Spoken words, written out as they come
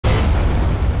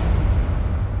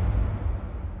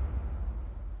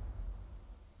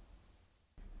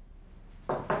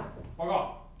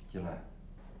进来。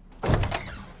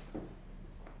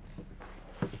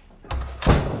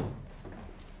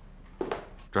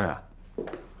专员，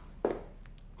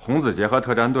洪子杰和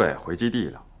特战队回基地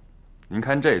了，您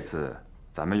看这次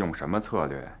咱们用什么策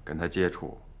略跟他接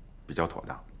触比较妥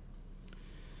当？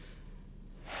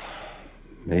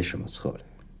没什么策略，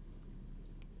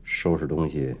收拾东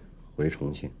西回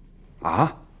重庆。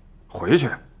啊？回去？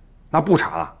那不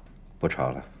查了？不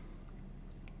查了，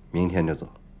明天就走。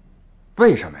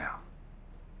为什么呀？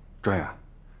专员，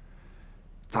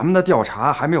咱们的调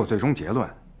查还没有最终结论，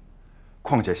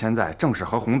况且现在正是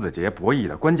和洪子杰博弈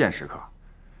的关键时刻，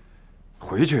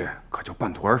回去可就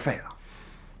半途而废了。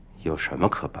有什么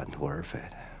可半途而废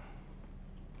的？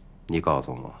你告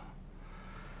诉我，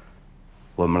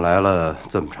我们来了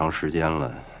这么长时间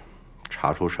了，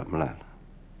查出什么来了？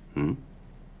嗯？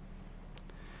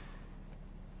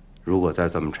如果再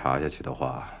这么查下去的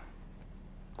话，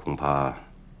恐怕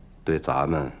对咱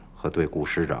们和对顾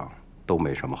师长都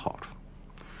没什么好处。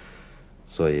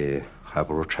所以还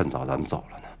不如趁早咱们走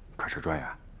了呢。可是专员，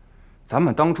咱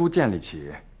们当初建立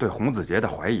起对洪子杰的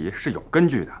怀疑是有根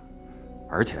据的，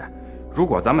而且如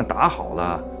果咱们打好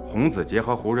了洪子杰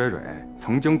和胡蕊蕊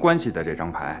曾经关系的这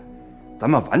张牌，咱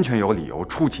们完全有理由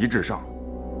出奇制胜。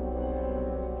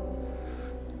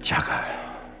嘉凯，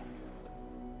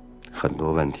很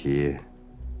多问题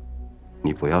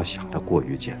你不要想得过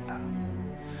于简单。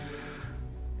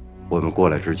我们过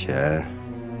来之前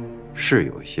是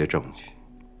有一些证据，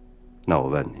那我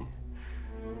问你，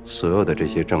所有的这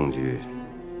些证据，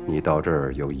你到这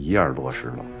儿有一样落实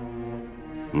了？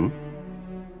嗯？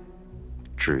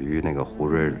至于那个胡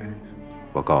蕊蕊，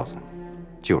我告诉你，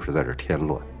就是在这儿添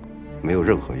乱，没有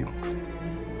任何用处。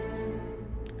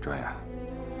专员，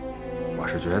我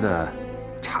是觉得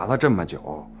查了这么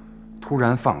久，突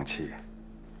然放弃，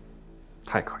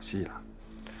太可惜了。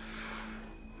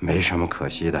没什么可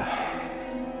惜的，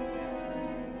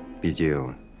毕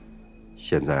竟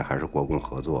现在还是国共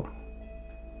合作嘛。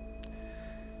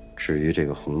至于这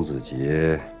个洪子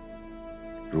杰，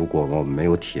如果我们没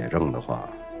有铁证的话，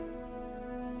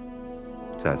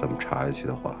再这么查下去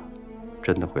的话，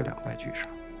真的会两败俱伤。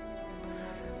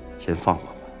先放放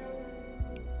吧，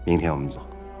明天我们走。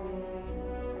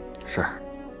是，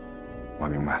我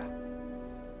明白了。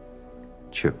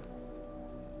去吧。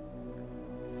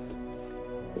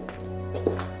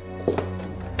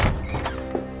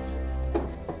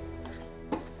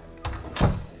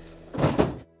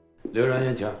刘专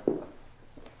员，请。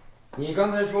你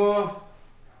刚才说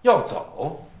要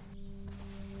走？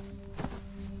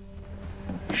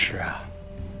是啊。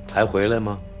还回来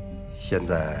吗？现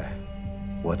在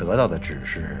我得到的指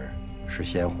示是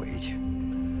先回去。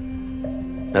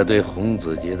那对洪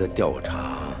子杰的调查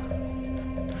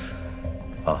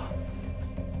啊，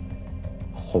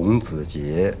洪子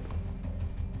杰，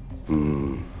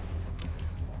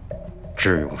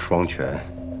智勇双全，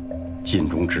尽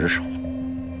忠职守，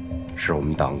是我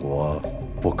们党国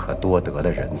不可多得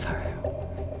的人才啊，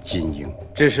精英。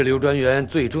这是刘专员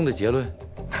最终的结论？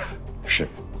是。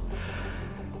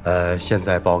现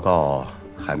在报告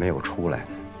还没有出来呢。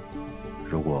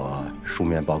如果书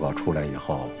面报告出来以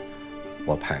后，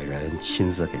我派人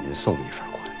亲自给您送一份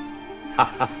过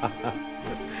来。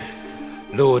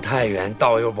路太远，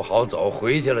道又不好走，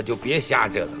回去了就别瞎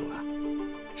折腾了。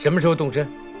什么时候动身？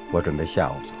我准备下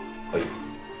午走。哎呦，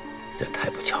这太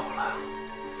不巧了。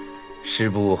师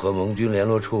部和盟军联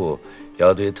络处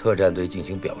要对特战队进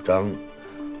行表彰，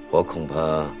我恐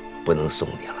怕不能送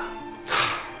你了。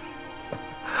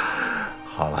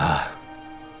好了，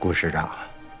顾师长，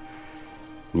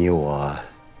你我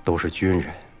都是军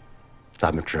人，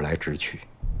咱们直来直去。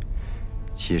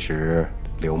其实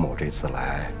刘某这次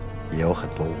来也有很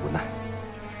多无奈，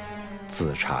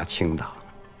自查清党，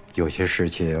有些事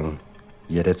情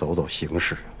也得走走形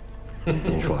势。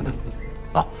您说呢？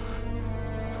啊，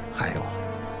还有，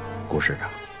顾师长，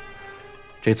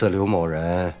这次刘某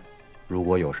人如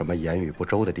果有什么言语不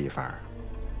周的地方，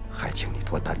还请你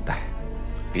多担待。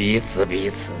彼此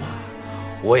嘛，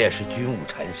我也是军务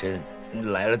缠身，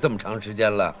来了这么长时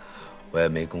间了，我也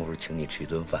没工夫请你吃一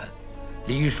顿饭，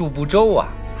礼数不周啊！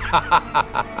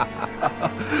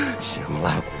行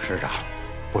了，顾师长，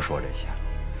不说这些了。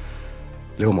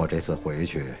刘某这次回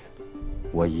去，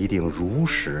我一定如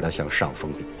实的向上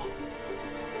峰禀报。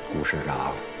顾师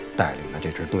长带领的这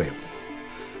支队伍，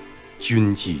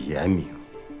军纪严明，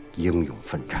英勇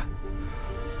奋战，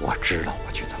我知道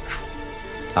我去怎么说。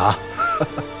啊，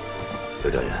刘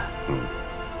专员，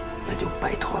那就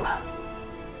拜托了。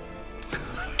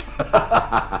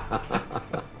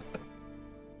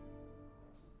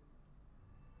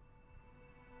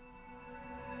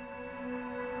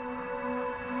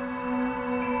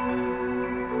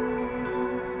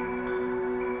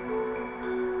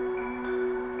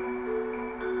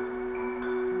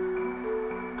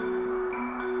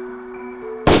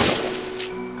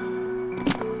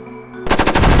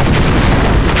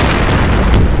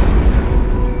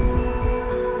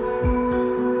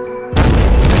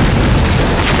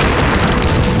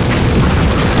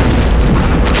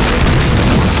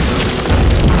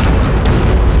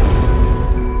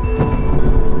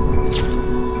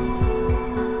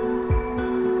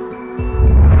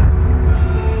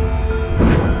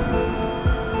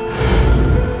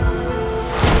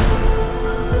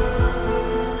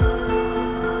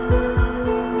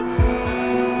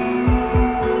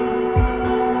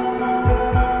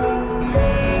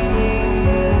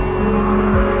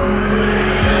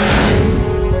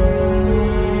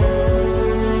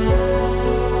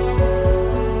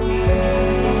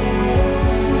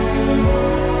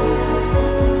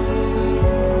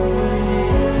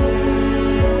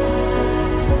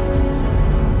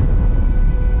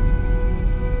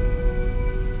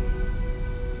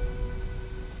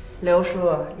刘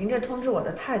叔，您这通知我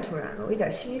的太突然了，我一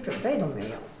点心理准备都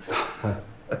没有。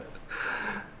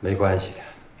没关系的，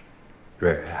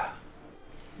瑞瑞啊，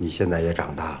你现在也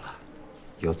长大了，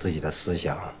有自己的思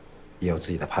想，也有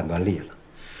自己的判断力了。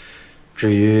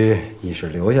至于你是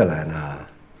留下来呢，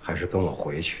还是跟我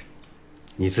回去，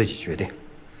你自己决定。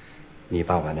你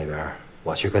爸爸那边，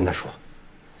我去跟他说。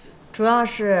主要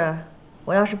是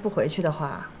我要是不回去的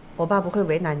话，我爸不会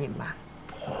为难您吧？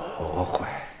不会，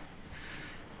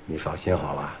你放心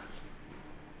好了，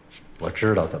我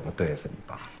知道怎么对付你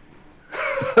爸。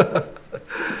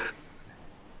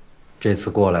这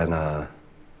次过来呢，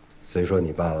虽说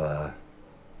你爸爸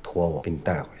托我给你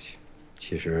带回去，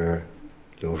其实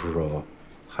刘叔叔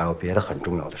还有别的很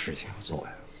重要的事情要做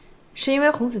呀。是因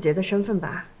为洪子杰的身份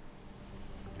吧？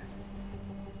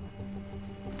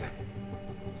对，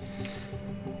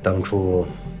当初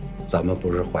咱们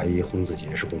不是怀疑洪子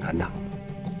杰是共产党吗？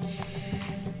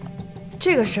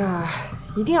这个事儿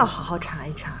一定要好好查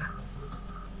一查。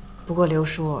不过刘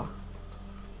叔，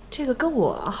这个跟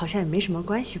我好像也没什么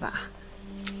关系吧？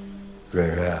瑞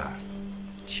瑞啊，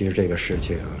其实这个事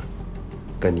情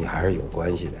跟你还是有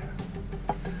关系的。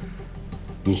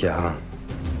你想，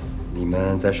你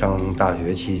们在上大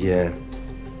学期间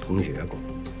同学过？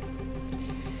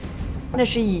那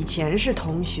是以前是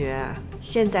同学，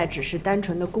现在只是单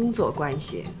纯的工作关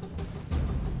系。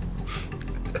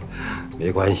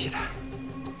没关系的，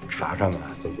查查嘛，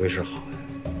总归是好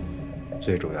的。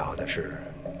最主要的是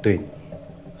对你，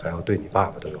还有对你爸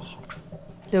爸都有好处。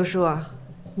刘叔，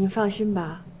您放心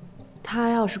吧，他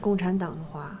要是共产党的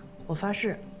话，我发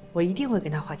誓，我一定会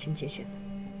跟他划清界限的。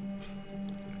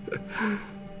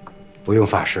不用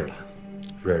发誓了，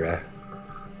瑞瑞，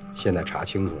现在查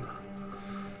清楚了，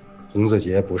洪子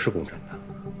杰不是共产党。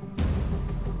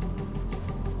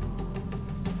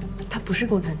他不是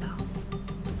共产党。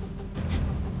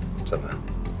怎么？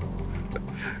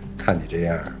看你这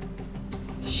样，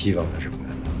希望他是共产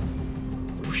党？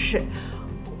不是，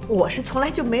我是从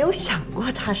来就没有想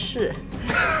过他是。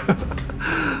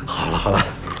好了好了，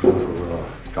刘叔叔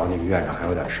找你们院长还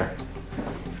有点事儿，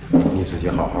你自己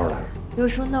好好的。刘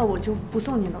叔，那我就不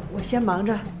送你了，我先忙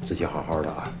着。自己好好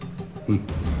的啊。嗯。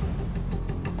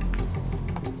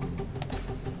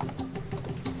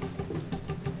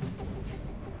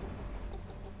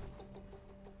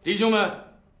弟兄们，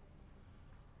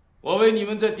我为你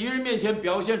们在敌人面前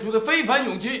表现出的非凡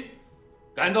勇气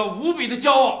感到无比的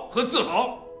骄傲和自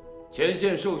豪。前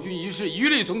线受勋仪式一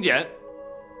律从简。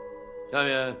下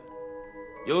面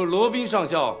由罗宾上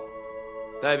校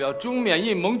代表中缅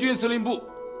印盟军司令部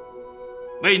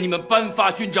为你们颁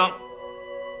发勋章。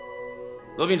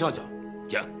罗宾上校，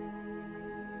讲。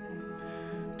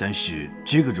但是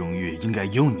这个荣誉应该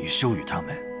由你授予他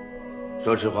们。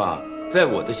说实话，在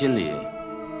我的心里，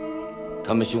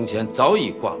他们胸前早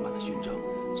已挂满了勋章，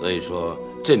所以说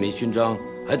这枚勋章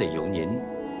还得由您，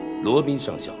罗宾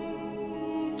上校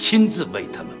亲自为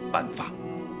他们颁发。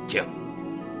请。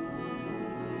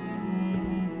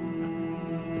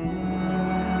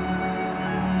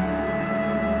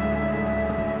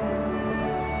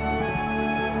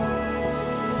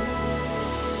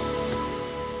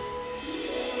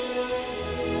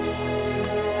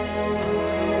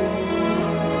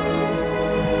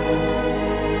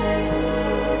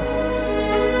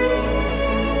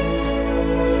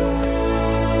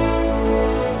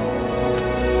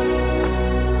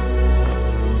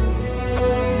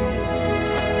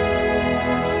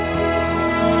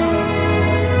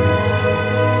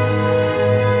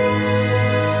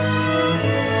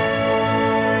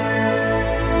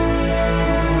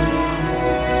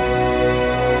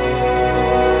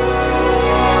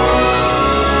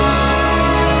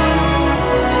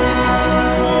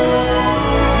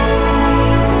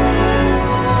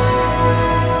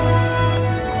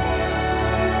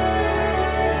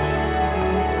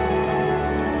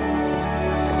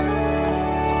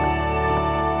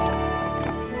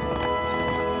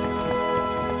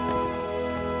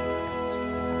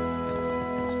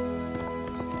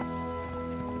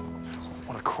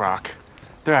Crock.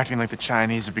 They're acting like the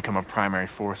Chinese have become a primary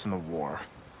force in the war.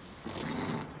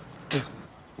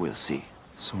 We'll see.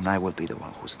 Soon I will be the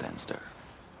one who stands there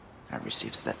and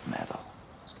receives that medal.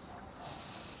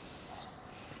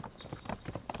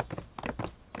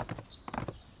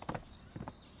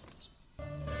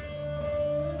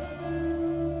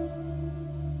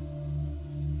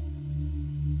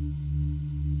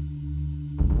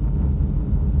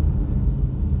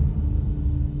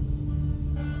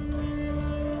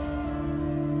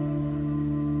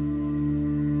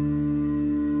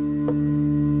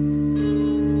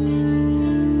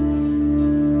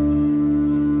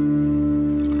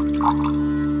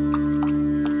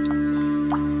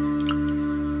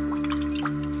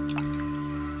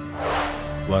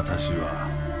 私は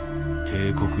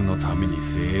帝国のために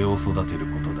精鋭を育てる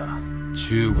ことだ。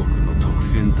中国の特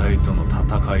戦隊との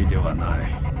戦いではない。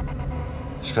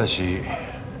しかし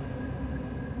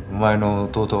お前の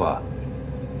弟は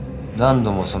何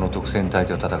度もその特戦隊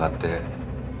と戦って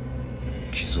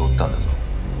傷を負ったんだぞ。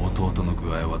弟の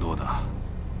具合はどうだ？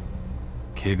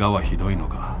怪我はひどいの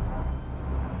か？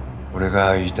俺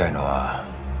が言いたいのは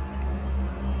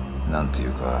なんてい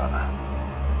うか、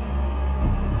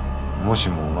もし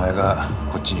もお前が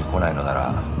こっちに来ないのな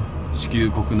ら地球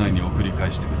国内に送り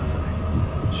返してください。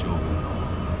将軍の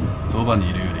そばに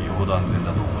いるよりよほど安全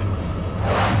だと思います。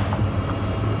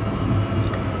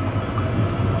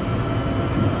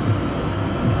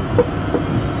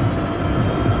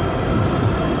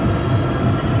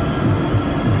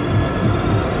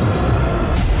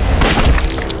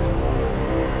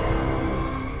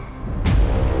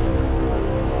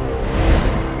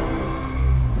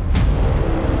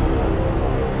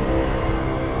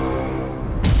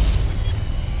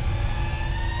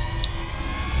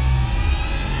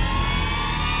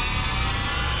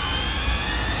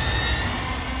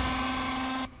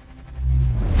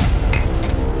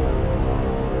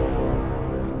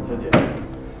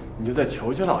再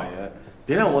求求老爷，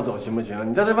别让我走，行不行？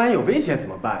你在这万一有危险怎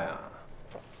么办啊？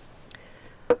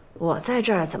我在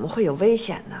这儿怎么会有危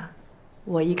险呢？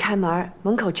我一开门，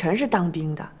门口全是当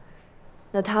兵的，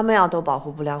那他们要都保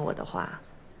护不了我的话，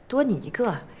多你一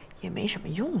个也没什么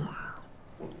用啊。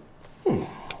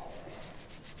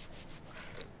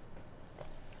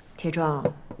铁壮，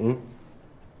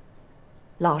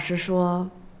老实说，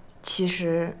其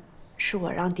实是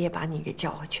我让爹把你给叫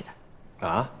回去的。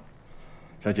啊？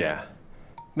小姐，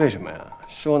为什么呀？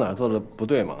是我哪儿做的不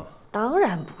对吗？当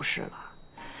然不是了。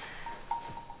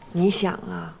你想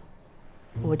啊，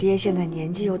我爹现在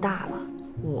年纪又大了，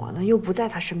我呢又不在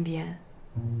他身边。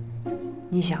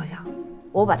你想想，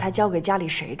我把他交给家里，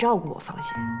谁照顾我放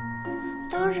心？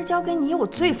当然是交给你，我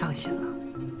最放心了。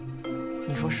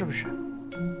你说是不是？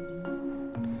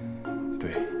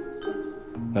对。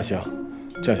那行，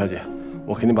这样小姐，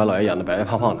我肯定把老爷养得白白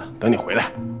胖胖的，等你回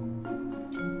来。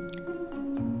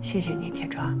谢谢你，铁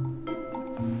壮。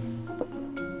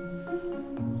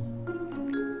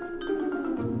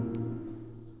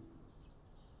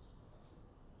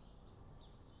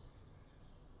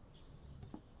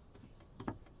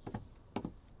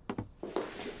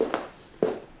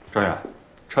专员，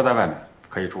车在外面，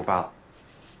可以出发了。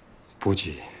不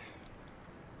急，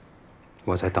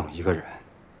我在等一个人。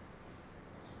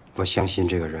我相信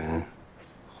这个人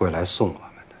会来送我们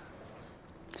的。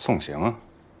送行？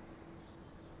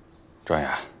专员，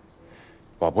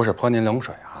我不是泼您冷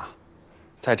水啊，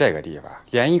在这个地方，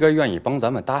连一个愿意帮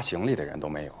咱们搭行李的人都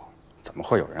没有，怎么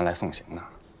会有人来送行呢？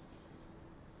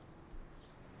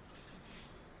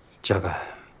加干，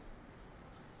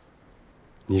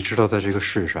你知道，在这个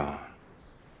世上，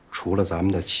除了咱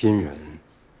们的亲人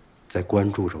在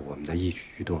关注着我们的一举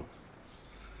一动，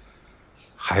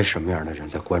还什么样的人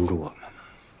在关注我们吗？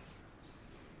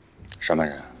什么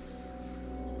人？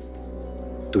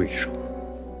对手。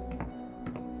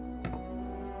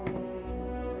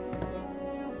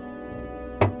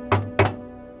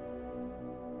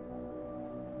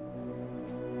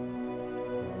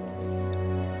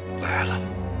来了。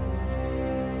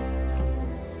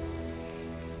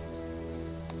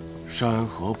山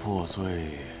河破碎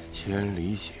千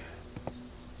里血，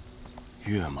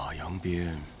跃马扬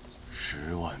鞭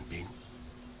10万兵。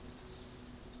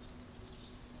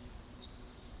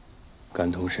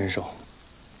感同身受。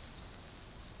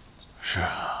是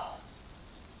啊，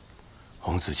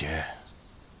洪子杰，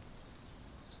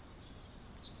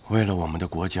为了我们的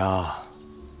国家，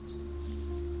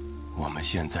我们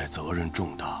现在责任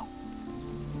重大。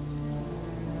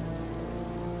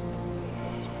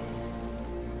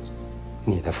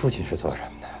你的父亲是做什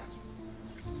么的？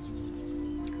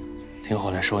听后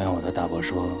来收养我的大伯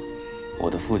说，我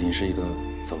的父亲是一个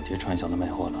走街串巷的卖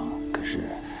货郎。可是，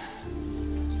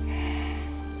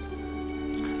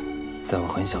在我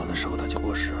很小的时候他就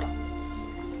过世了。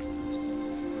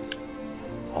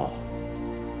哦，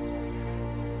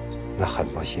那很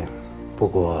不幸。不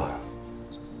过，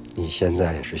你现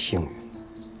在也是幸运的，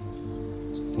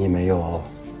你没有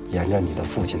沿着你的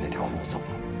父亲那条路走，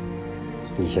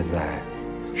你现在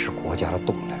是国家的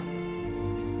栋梁。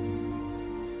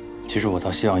其实我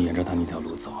倒希望沿着他那条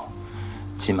路走，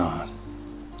起码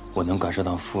我能感受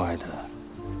到父爱的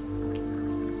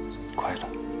快乐。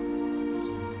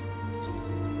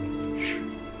是，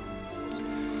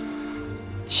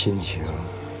亲情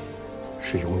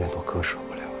是永远都割舍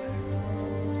不了的。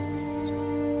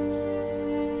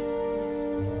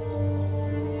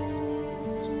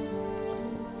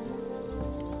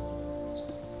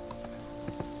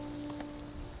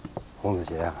洪子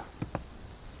杰啊，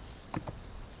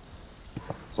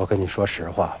我跟你说实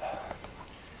话吧，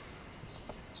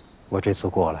我这次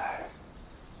过来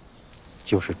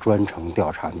就是专程调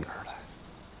查你而来。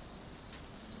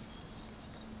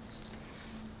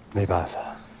没办法，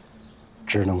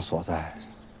职能所在，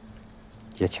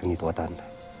也请你多担待。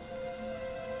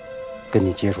跟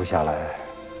你接触下来，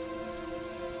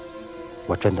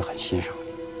我真的很欣赏你。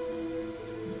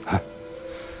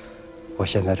我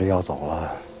现在这要走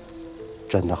了，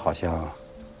真的好像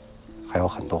还有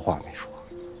很多话没说。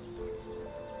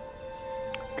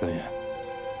专员，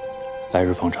来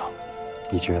日方长，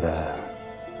你觉得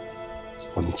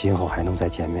我们今后还能再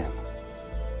见面吗？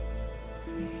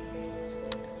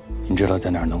您知道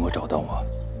在哪儿能够找到我？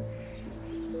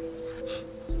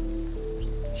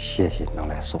谢谢你能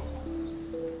来送我。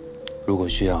如果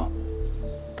需要，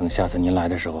等下次您来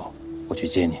的时候，我去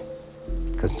接您。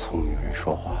跟聪明人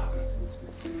说话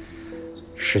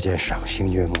是件赏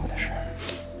心悦目的事。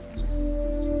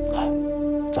好，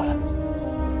走了。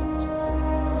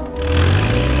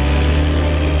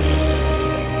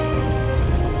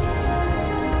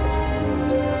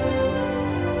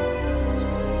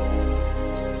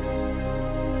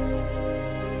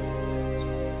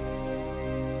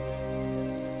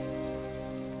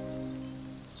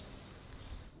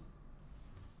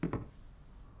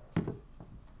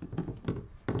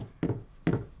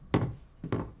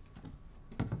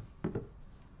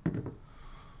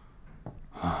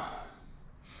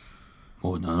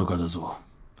もう7日だぞ。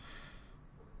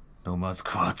飲まず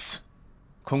食わず。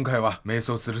今回は迷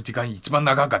走する時間一番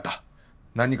長かった。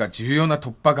何か重要な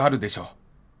突破があるでしょ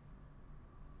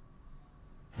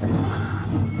う。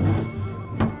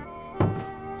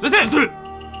先生！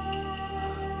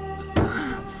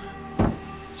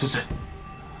先生、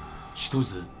一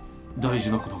つ大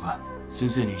事なことが先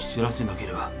生に知らせなけ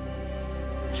れば。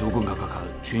将軍が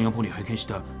中野ポに拝見し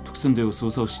た特選隊を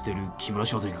捜査をしている木村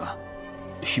少隊が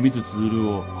秘密ツール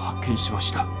を発見しま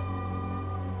した。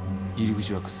入り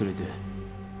口は崩れて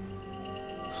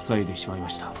塞いでしまいま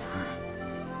した。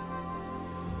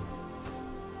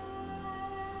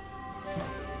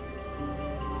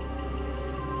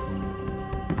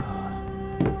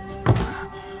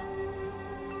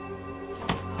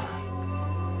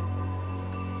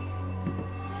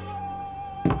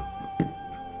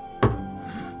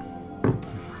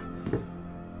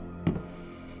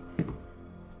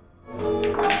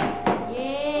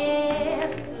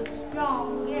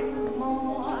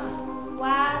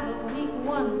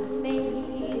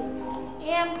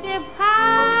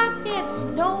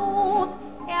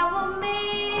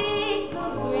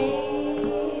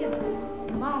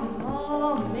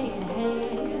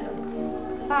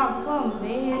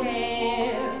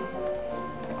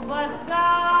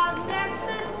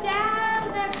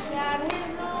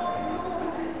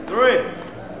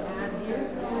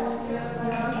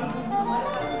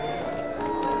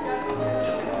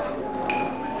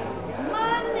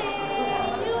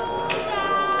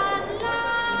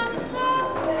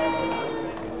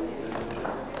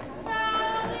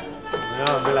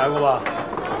没来过吧？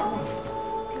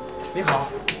你好。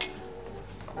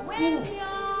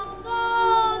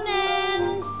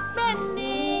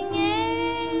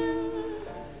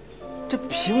这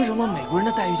凭什么美国人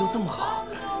的待遇就这么好？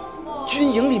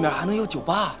军营里面还能有酒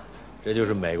吧？这就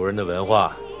是美国人的文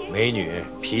化，美女、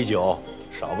啤酒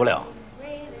少不了。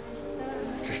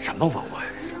这什么文化呀？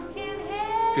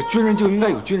这军人就应该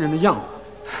有军人的样子。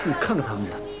你看看他们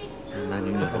这男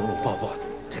女搂搂抱抱的，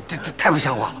这太不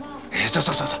像话了。走，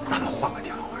咱们换个地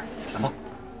方玩去，怎么？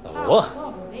老罗，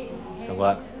长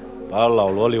官，把老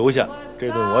罗留下，这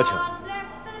顿我请。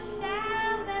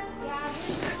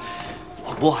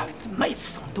老罗，每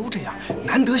次怎么都这样？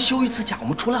难得休一次假，我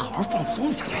们出来好好放松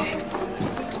一下。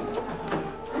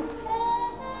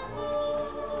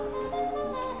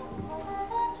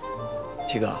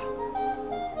七哥，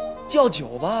叫酒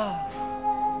吧。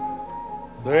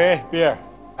Three beer.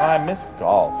 I miss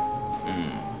golf.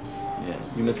 Yeah.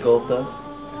 You miss golf, Doug?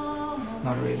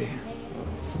 Not really.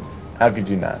 How could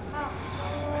you not?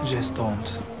 I just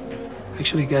don't.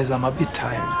 Actually, guys, I'm a bit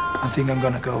tired. I think I'm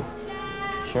gonna go.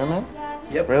 Sure, man?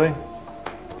 Yep. Really?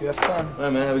 You have fun. All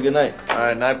right, man. Have a good night. All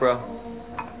right, night, bro.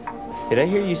 Did I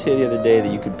hear you say the other day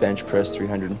that you could bench press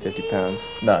 350 pounds?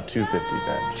 No, 250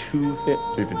 bench.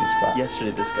 350 squat.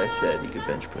 Yesterday, this guy said he could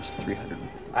bench press 350.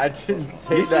 I didn't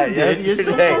say yes, that yesterday. You're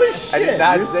so full of shit. I did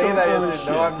not You're say so that full of yesterday.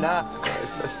 shit. No, I'm not.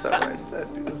 That's not what I said,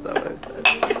 dude. That's not what I said.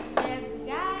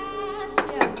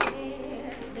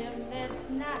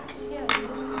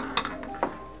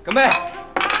 Come back.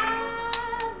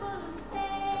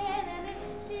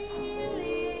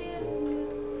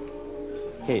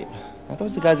 Hey, Are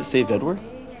those the guys that saved Edward?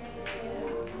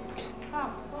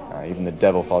 Even the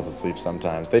devil falls asleep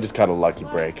sometimes. They just caught a lucky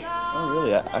break. Oh,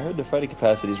 really? I heard their fighting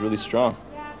capacity is really strong.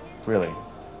 Really?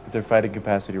 If their fighting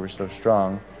capacity were so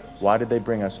strong, why did they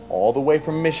bring us all the way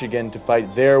from Michigan to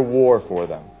fight their war for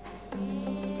them?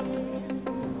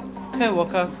 Okay,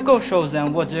 Walker, go show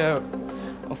them what their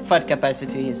fight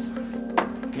capacity is.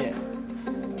 Yeah.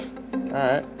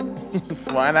 All right.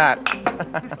 Why not?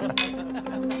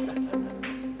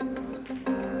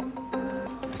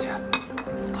 而且，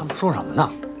他们说什么呢？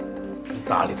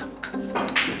搭理他。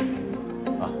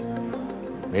啊，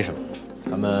没什么，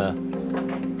他们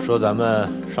说咱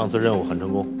们上次任务很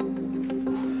成功。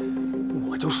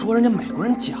我就说人家美国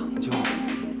人讲究。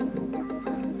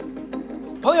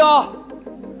朋友，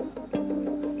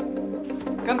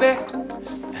干杯！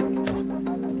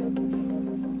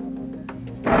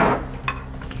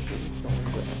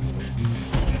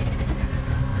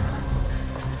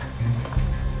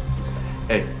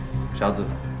哎，小子，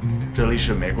这里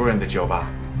是美国人的酒吧，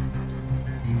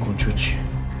滚出去！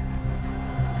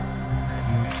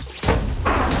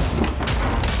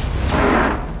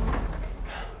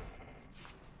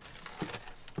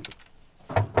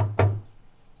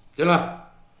进来。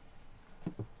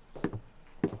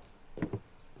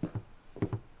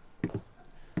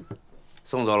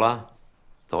送走了，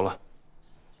走了。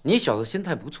你小子心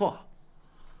态不错，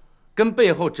跟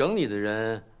背后整你的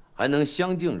人还能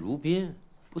相敬如宾，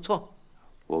不错。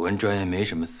我跟专业没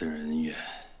什么私人恩怨，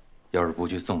要是不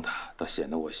去送他，倒显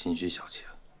得我心虚小气了。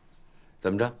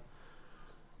怎么着？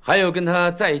还有跟他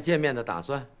再见面的打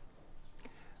算？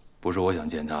不是我想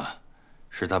见他，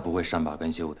是他不会善罢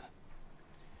甘休的。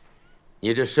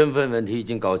你这身份问题已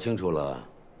经搞清楚了，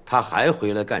他还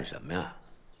回来干什么呀？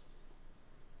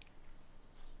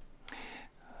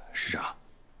师长，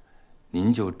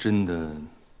您就真的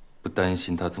不担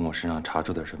心他从我身上查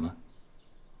出点什么？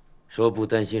说不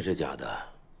担心是假的。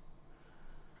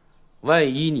万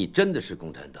一你真的是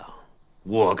共产党，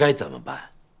我该怎么办？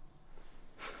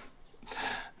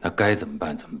那该怎么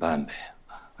办怎么办呗，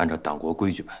按照党国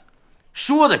规矩办。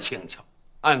说的轻巧，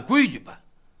按规矩办，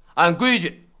按规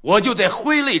矩我就得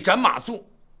挥泪斩马谡，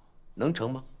能成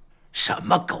吗？什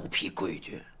么狗屁规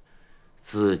矩？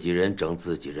自己人整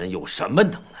自己人有什么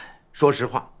能耐？说实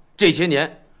话，这些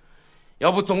年，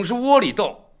要不总是窝里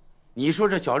斗，你说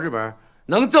这小日本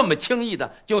能这么轻易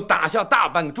的就打下大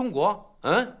半个中国？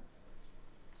嗯？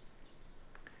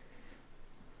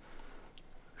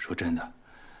说真的，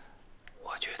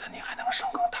我觉得你还能升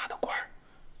更大的官儿。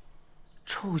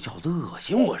臭小子，恶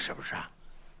心我是不是？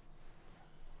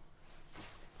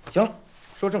行了，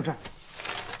说正事儿。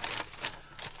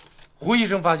胡医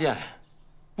生发现，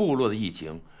部落的疫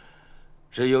情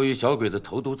是由于小鬼子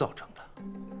投毒造成的，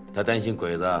他担心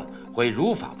鬼子会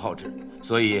如法炮制，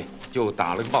所以就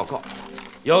打了个报告，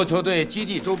要求对基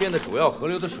地周边的主要河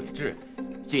流的水质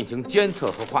进行监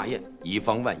测和化验，以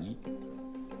防万一。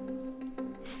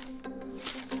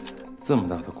这么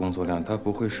大的工作量，他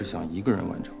不会是想一个人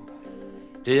完成吧？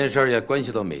这件事儿也关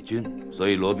系到美军，所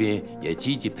以罗宾也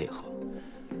积极配合。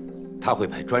他会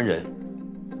派专人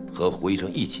和胡医生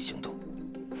一起行动。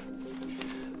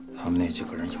他们那几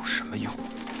个人有什么用？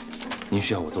您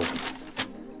需要我做什么？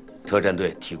特战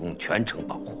队提供全程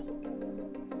保护。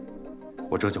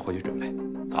我这就回去准备。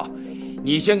好，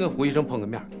你先跟胡医生碰个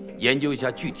面，研究一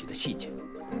下具体的细节。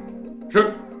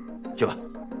是，去吧。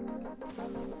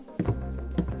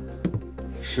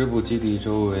师部基地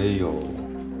周围有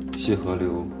谢河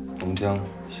流、洪江、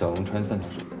小龙川3条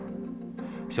水路。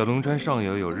小龙川上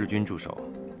游有日军驻守，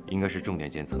应该是重点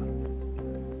监测。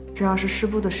只要是师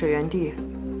部的水源地，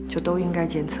就都应该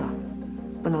监测，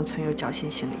不能存有侥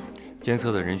幸心理。监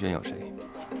测的人选有谁？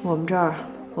我们这儿，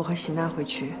我和喜娜会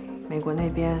去；美国那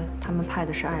边，他们派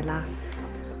的是艾拉，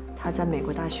她在美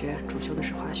国大学主修的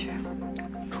是化学。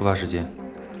出发时间？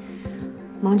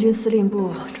盟军司令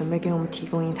部准备给我们提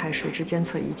供一台水质监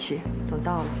测仪器，等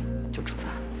到了就出发。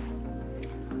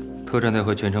特战队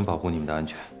会全程保护你们的安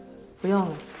全。不用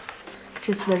了，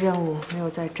这次的任务没有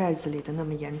在寨子里的那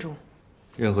么严重。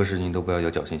任何事情都不要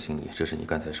有侥幸心理，这是你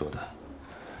刚才说的。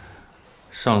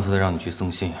上次让你去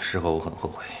送信，事后我很后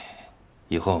悔，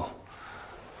以后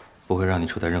不会让你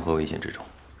处在任何危险之中。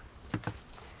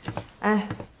哎，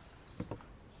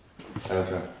还有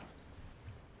事儿？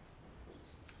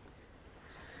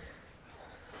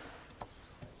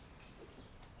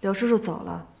刘叔叔走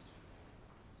了，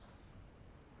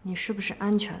你是不是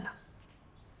安全了？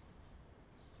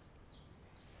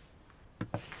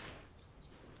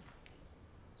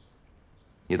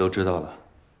你都知道了。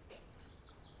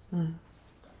嗯。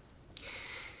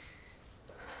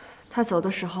他走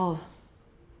的时候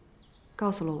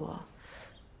告诉了我，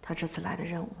他这次来的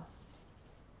任务。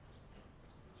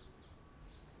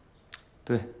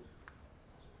对，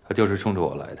他就是冲着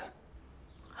我来的。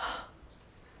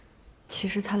其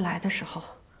实他来的时候，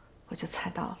我就猜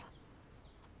到了。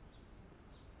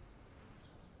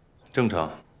正常，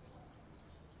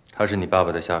他是你爸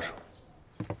爸的下属。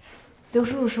刘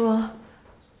叔叔说，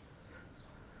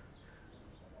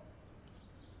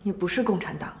你不是共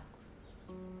产党。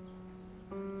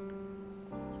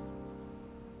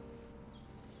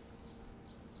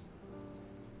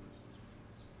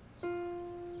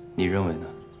你认为呢？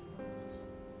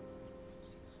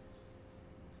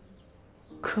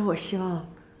可我希望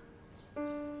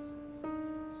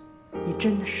你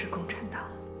真的是共产党。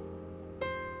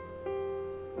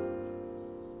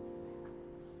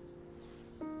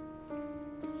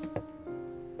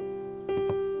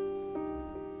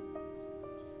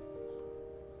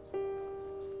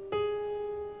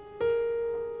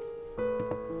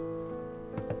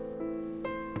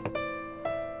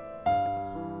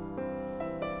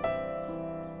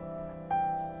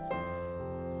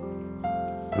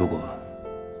如果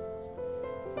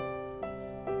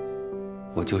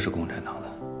我就是共产党的，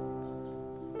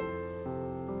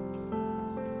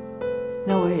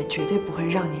那我也绝对不会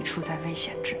让你处在危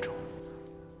险之中。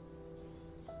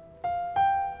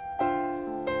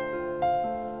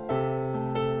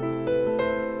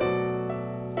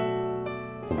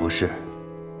我不是。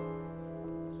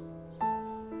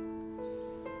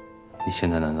你现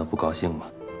在难道不高兴吗？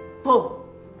不，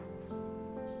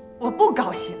我不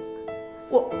高兴。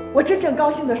我真正高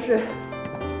兴的是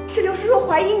刘叔叔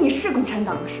怀疑你是共产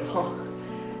党的时候。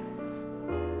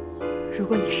如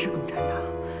果你是共产党，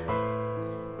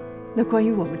那关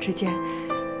于我们之间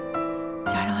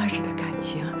戛然而止的感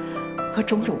情和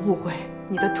种种误会，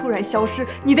你的突然消失，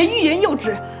你的欲言又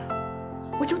止，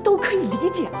我就都可以理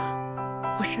解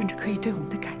了。我甚至可以对我们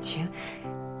的感情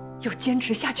有坚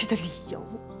持下去的理由。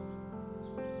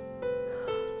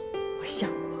我想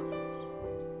过，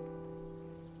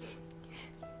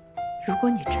如果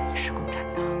你真的是共产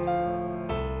党，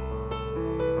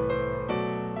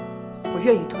我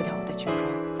愿意脱掉我的军装，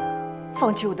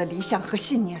放弃我的理想和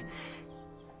信念，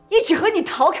一起和你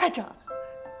逃开这儿。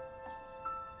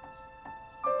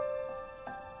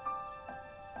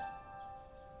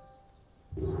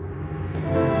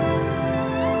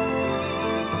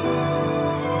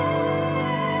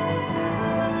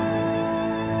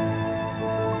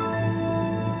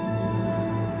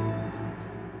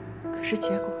可是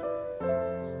结果，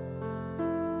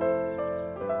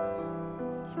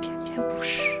你偏偏不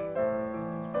是。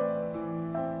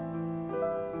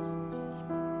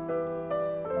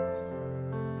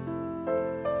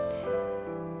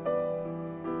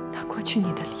那过去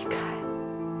你的离开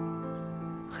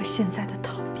和现在的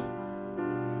逃避，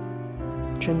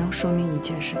只能说明一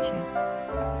件事情：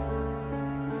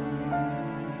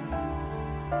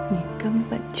你根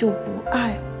本就不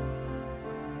爱我。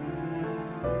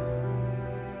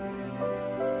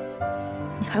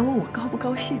你还问我高不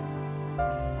高兴？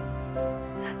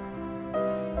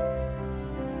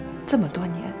这么多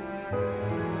年，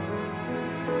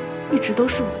一直都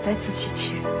是我在自欺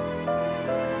欺人，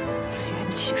自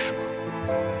圆其说。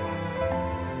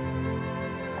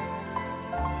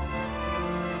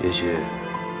也许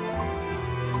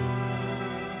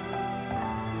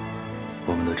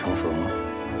我们的重逢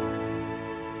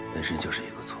本身就是一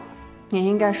个错误。你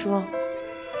应该说，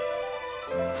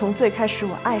从最开始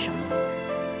我爱上你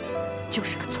就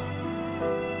是个错误。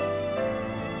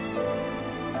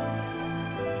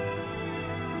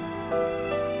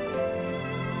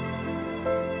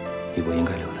你不应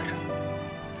该留在这儿。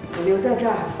我留在这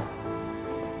儿，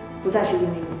不再是因为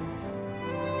你。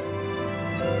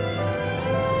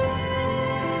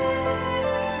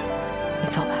你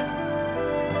走吧，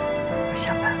我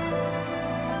下班了。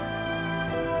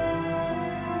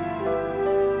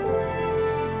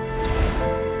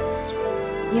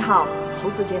你好，侯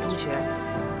子杰同学，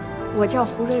我叫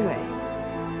胡蕊蕊。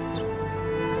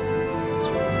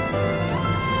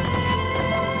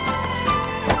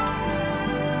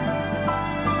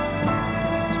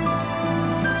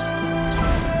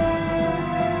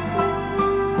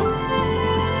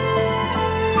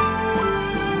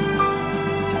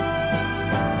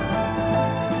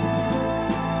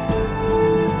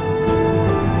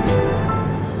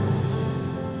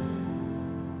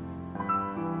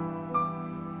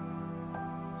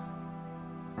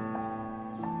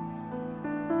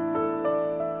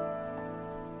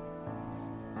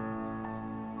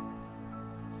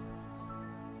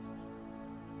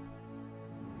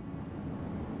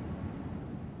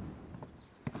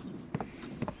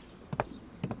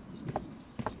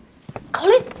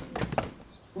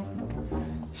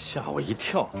吓我一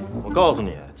跳！我告诉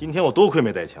你，今天我多亏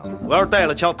没带枪，我要是带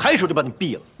了枪，抬手就把你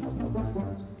毙了。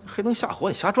黑灯瞎火，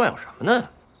你瞎转悠什么呢？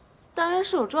当然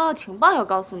是有重要情报要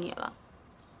告诉你了。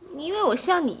你以为我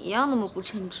像你一样那么不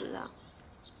称职啊？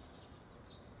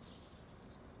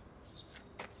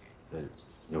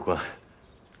有关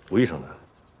吴医生的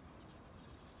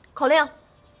口令。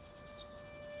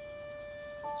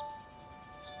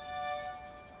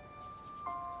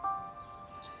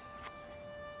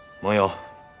盟友。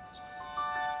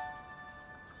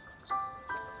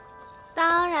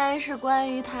当然是关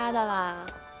于他的啦。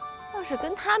要是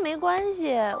跟他没关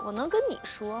系，我能跟你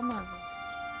说吗？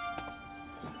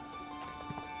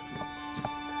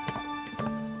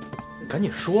赶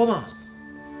紧说吧。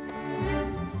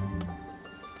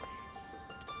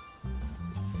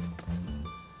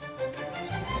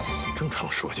正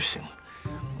常说就行了。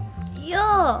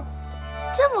哟，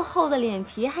这么厚的脸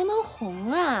皮还能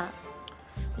红啊？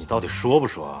你到底说不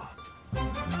说啊？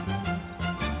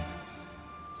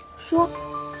说。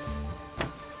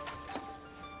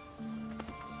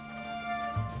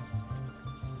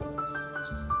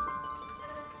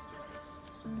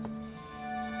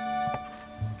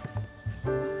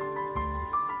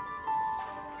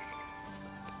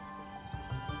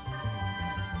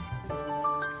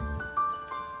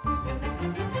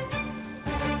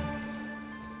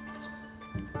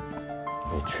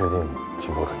你确定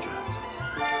情报准确？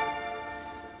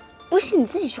不信你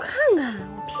自己去看看，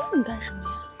我骗你干什么呀？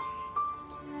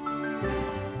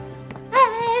哎！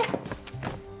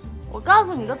我告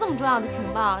诉你个这么重要的情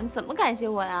报，你怎么感谢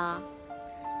我呀？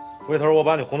回头我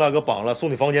把你洪大哥绑了，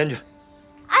送你房间去。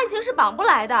爱情是绑不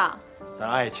来的，但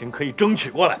爱情可以争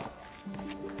取过来。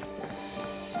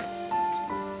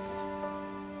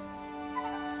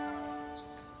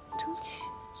争取。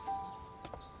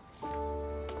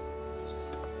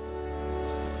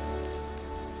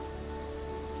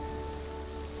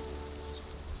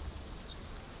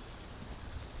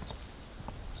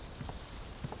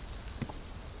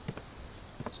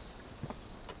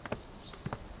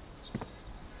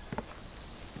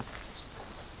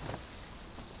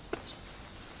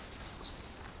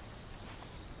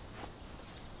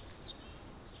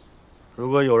如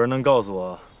果有人能告诉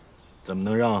我，怎么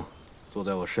能让坐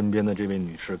在我身边的这位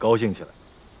女士高兴起来，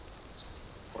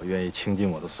我愿意倾尽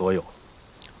我的所有。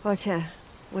抱歉，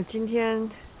我今天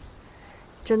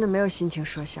真的没有心情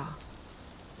说笑。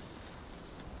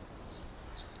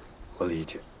我理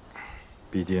解，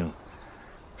毕竟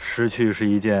失去是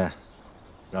一件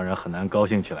让人很难高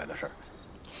兴起来的事儿。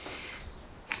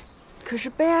可是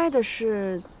悲哀的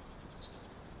是，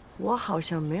我好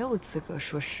像没有资格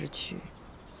说失去。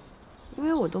因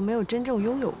为我都没有真正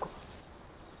拥有过。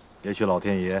也许老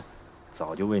天爷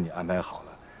早就为你安排好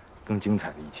了更精彩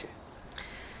的一切。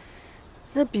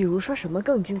那比如说什么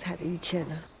更精彩的一切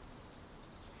呢？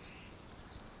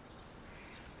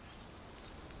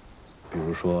比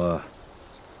如说，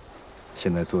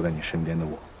现在坐在你身边的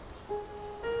我。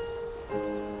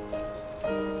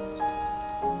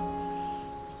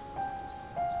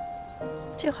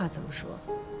这话怎么说？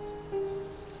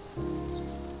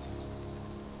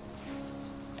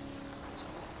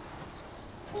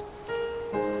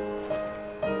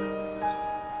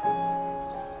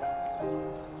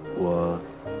我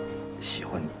喜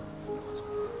欢你。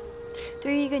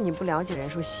对于一个你不了解的人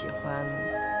说喜欢，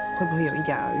会不会有一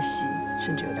点儿戏，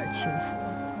甚至有点轻浮？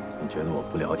你觉得我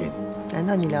不了解你？难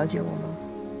道你了解我吗？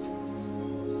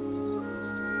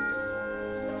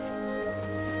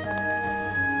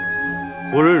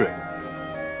胡蕊蕊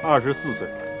，24岁，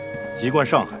籍贯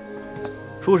上海，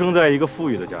出生在一个富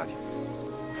裕的家庭，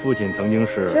父亲曾经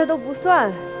是……这都不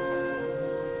算。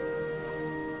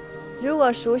如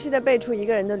果熟悉地背出一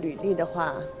个人的履历的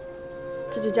话，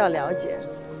这就叫了解。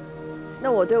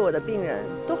那我对我的病人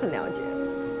都很了解。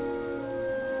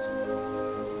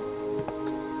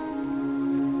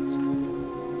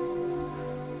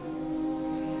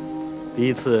第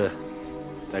一次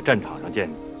在战场上见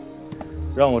你，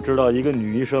让我知道一个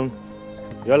女医生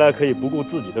原来可以不顾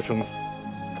自己的生死，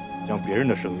将别人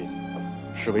的生命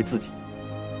视为自己。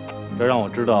这让我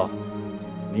知道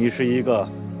你是一个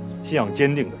信仰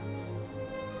坚定的人。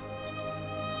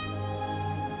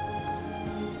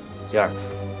第二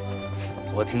次，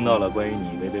我听到了关于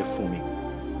你违背父命，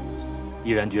毅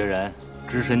然决然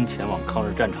只身前往抗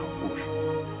日战场的故事。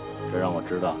这让我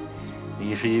知道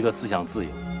你是一个思想自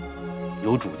由、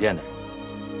有主见的人。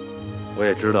我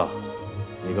也知道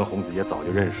你跟洪子杰早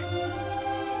就认识，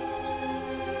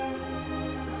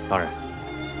当然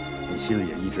你心里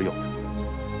也一直有他。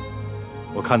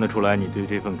我看得出来你对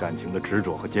这份感情的执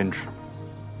着和坚持。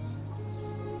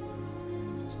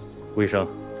吴医生，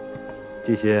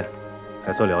这些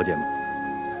还算了解吗？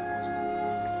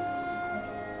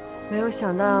没有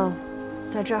想到，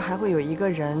在这儿还会有一个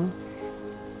人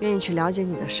愿意去了解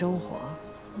你的生活。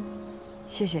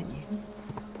谢谢你。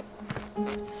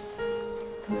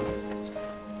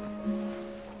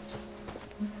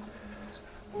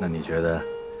那你觉得，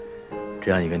这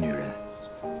样一个女人，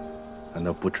难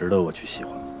道不值得我去喜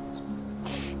欢吗？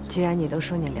既然你都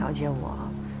说你了解我，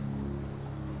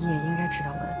你也应该知道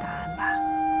我的答案吧？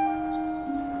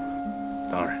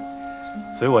当然，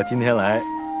所以我今天来，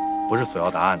不是索要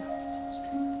答案的，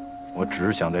我只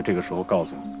是想在这个时候告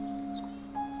诉你，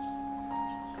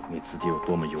你自己有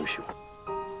多么优秀。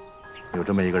有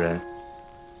这么一个人，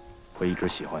会一直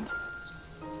喜欢你，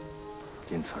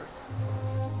仅此而已。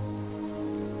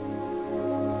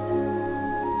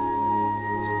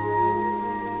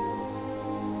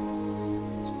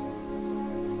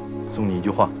送你一句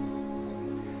话：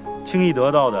轻易得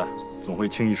到的，总会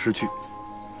轻易失去。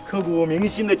刻骨铭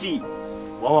心的记忆，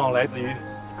往往来自于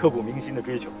刻骨铭心的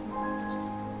追求。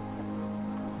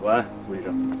晚安，杜医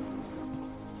生。